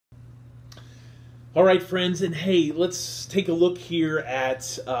All right, friends, and hey, let's take a look here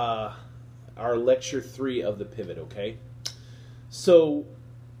at our lecture 3 of the pivot. Okay, so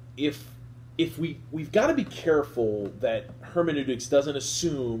if we've got to be careful that hermeneutics doesn't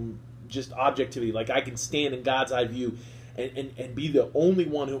assume just objectivity, like I can stand in God's eye view and be the only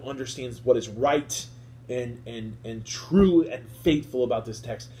one who understands what is right and true and faithful about this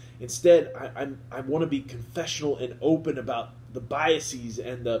text. Instead, I want to be confessional and open about the biases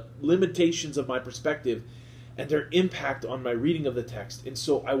and the limitations of my perspective and their impact on my reading of the text. And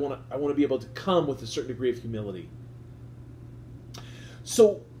so I want to be able to come with a certain degree of humility.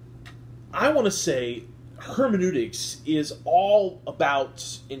 So I want to say hermeneutics is all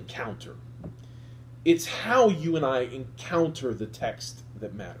about encounter. It's how you and I encounter the text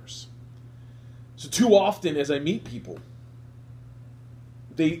that matters. So too often as I meet people,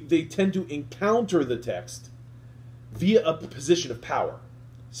 they tend to encounter the text via a position of power,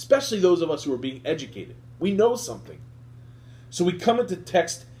 especially those of us who are being educated. We know something. So we come into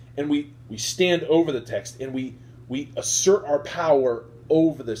text and we stand over the text and we assert our power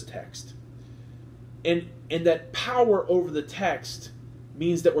over this text. And that power over the text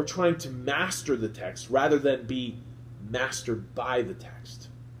means that we're trying to master the text rather than be mastered by the text.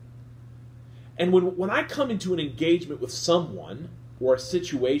 And when I come into an engagement with someone or a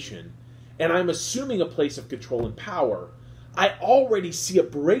situation, and I'm assuming a place of control and power, I already see a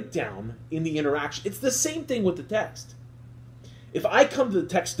breakdown in the interaction. It's the same thing with the text. If I come to the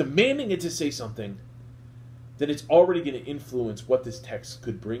text demanding it to say something, then it's already going to influence what this text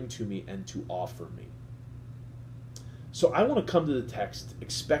could bring to me and to offer me. So I want to come to the text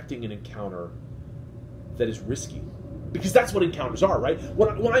expecting an encounter that is risky. Because that's what encounters are, right?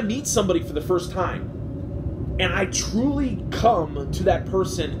 When I meet somebody for the first time, and I truly come to that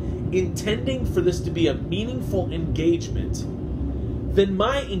person intending for this to be a meaningful engagement, then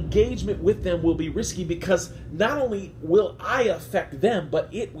my engagement with them will be risky because not only will I affect them,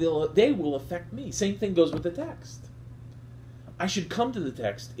 but they will affect me. Same thing goes with the text. I should come to the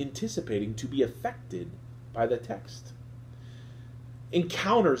text anticipating to be affected by the text.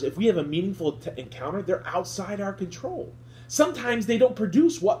 Encounters, if we have a meaningful encounter, they're outside our control. Sometimes they don't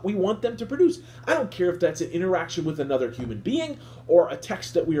produce what we want them to produce. I don't care if that's an interaction with another human being or a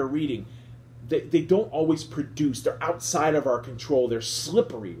text that we are reading. They don't always produce. They're outside of our control. They're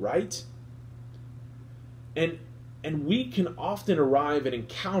slippery, right? And we can often arrive at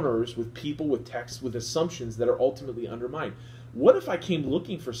encounters with people, with texts, with assumptions that are ultimately undermined. What if I came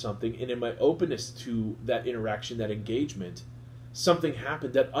looking for something, and in my openness to that interaction, that engagement, something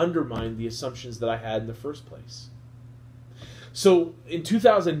happened that undermined the assumptions that I had in the first place? So in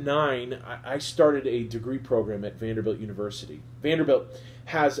 2009, I started a degree program at Vanderbilt University. Vanderbilt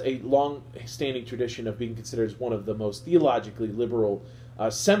has a long-standing tradition of being considered as one of the most theologically liberal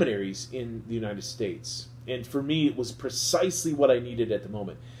seminaries in the United States. And for me, it was precisely what I needed at the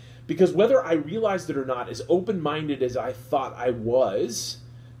moment. Because whether I realized it or not, as open-minded as I thought I was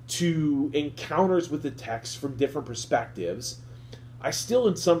to encounters with the text from different perspectives, I still,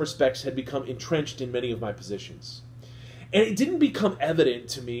 in some respects, had become entrenched in many of my positions. And it didn't become evident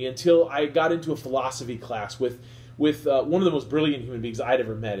to me until I got into a philosophy class with one of the most brilliant human beings I'd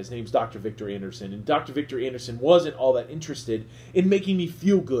ever met. His name's Dr. Victor Anderson. And Dr. Victor Anderson wasn't all that interested in making me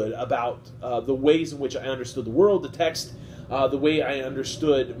feel good about the ways in which I understood the world, the text, the way I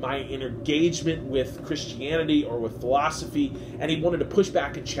understood my engagement with Christianity or with philosophy. And he wanted to push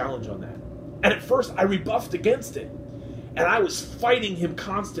back and challenge on that. And at first, I rebuffed against it. And I was fighting him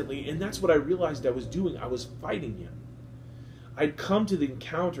constantly. And that's what I realized I was doing. I was fighting him. I'd come to the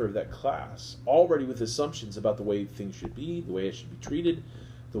encounter of that class already with assumptions about the way things should be, the way I should be treated,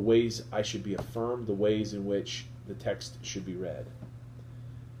 the ways I should be affirmed, the ways in which the text should be read.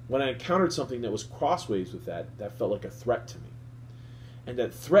 When I encountered something that was crossways with that felt like a threat to me. And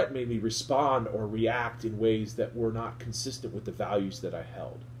that threat made me respond or react in ways that were not consistent with the values that I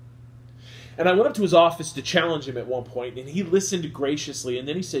held. And I went up to his office to challenge him at one point, and he listened graciously, and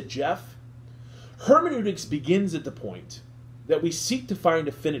then he said, "Jeff, hermeneutics begins at the point that we seek to find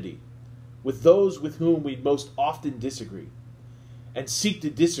affinity with those with whom we most often disagree, and seek to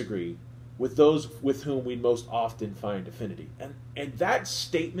disagree with those with whom we most often find affinity." And that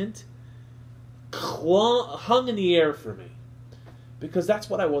statement hung in the air for me, because that's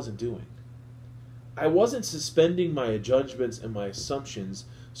what I wasn't doing. I wasn't suspending my judgments and my assumptions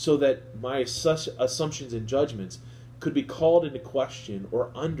so that my assumptions and judgments could be called into question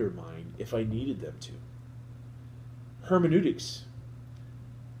or undermined if I needed them to. Hermeneutics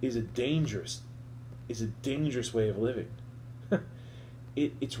is a dangerous way of living.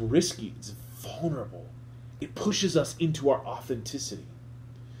 It's risky, it's vulnerable. It pushes us into our authenticity.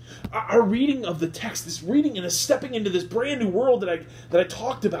 Our reading of the text, this reading and this stepping into this brand new world that I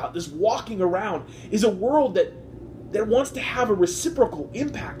talked about, this walking around, is a world that wants to have a reciprocal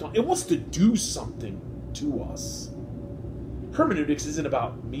impact on. It wants to do something to us. Hermeneutics isn't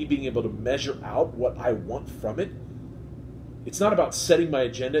about me being able to measure out what I want from it. It's not about setting my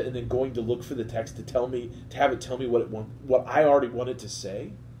agenda and then going to look for the text to have it tell me what I already wanted to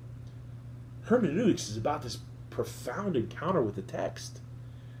say. Hermeneutics is about this profound encounter with the text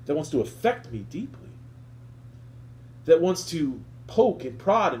that wants to affect me deeply, that wants to poke and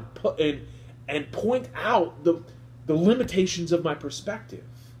prod and point out the limitations of my perspective.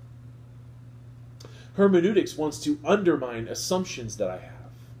 Hermeneutics wants to undermine assumptions that I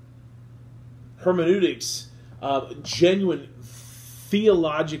have. Hermeneutics, genuine,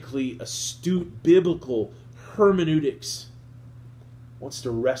 theologically astute, biblical hermeneutics, wants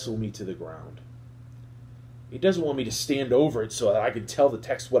to wrestle me to the ground. It doesn't want me to stand over it so that I can tell the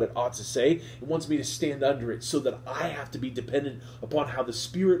text what it ought to say. It wants me to stand under it so that I have to be dependent upon how the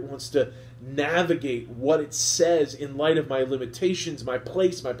Spirit wants to navigate what it says in light of my limitations, my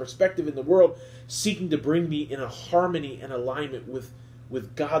place, my perspective in the world, seeking to bring me in a harmony and alignment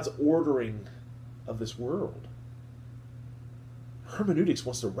with God's ordering of this world. Hermeneutics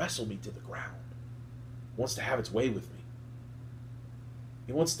wants to wrestle me to the ground. It wants to have its way with me.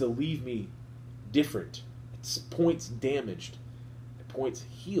 It wants to leave me different. At points damaged, at points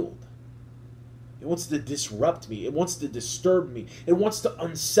healed. It wants to disrupt me. It wants to disturb me. It wants to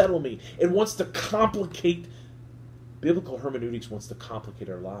unsettle me. It wants to complicate. Biblical hermeneutics wants to complicate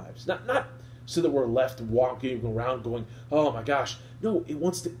our lives. Not so that we're left walking around going, oh my gosh. No, it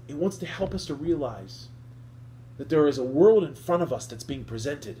wants to help us to realize that there is a world in front of us that's being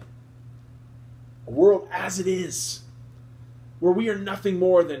presented. A world as it is, where we are nothing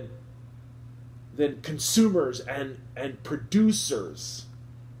more than consumers and producers.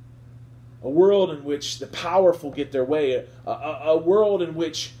 A world in which the powerful get their way. A world in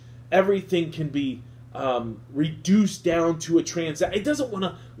which everything can be reduced down to a transaction. It doesn't want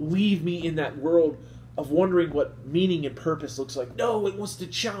to leave me in that world of wondering what meaning and purpose looks like. No, it wants to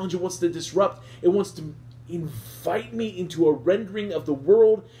challenge. It wants to disrupt. It wants to invite me into a rendering of the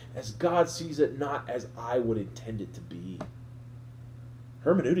world as God sees it, not as I would intend it to be.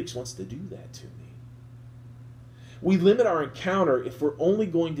 Hermeneutics wants to do that to me. We limit our encounter if we're only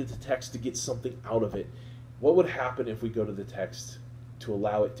going to the text to get something out of it. What would happen if we go to the text to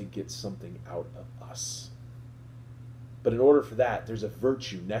allow it to get something out of us? But in order for that, there's a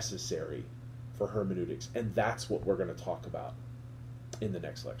virtue necessary for hermeneutics, and that's what we're going to talk about in the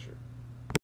next lecture.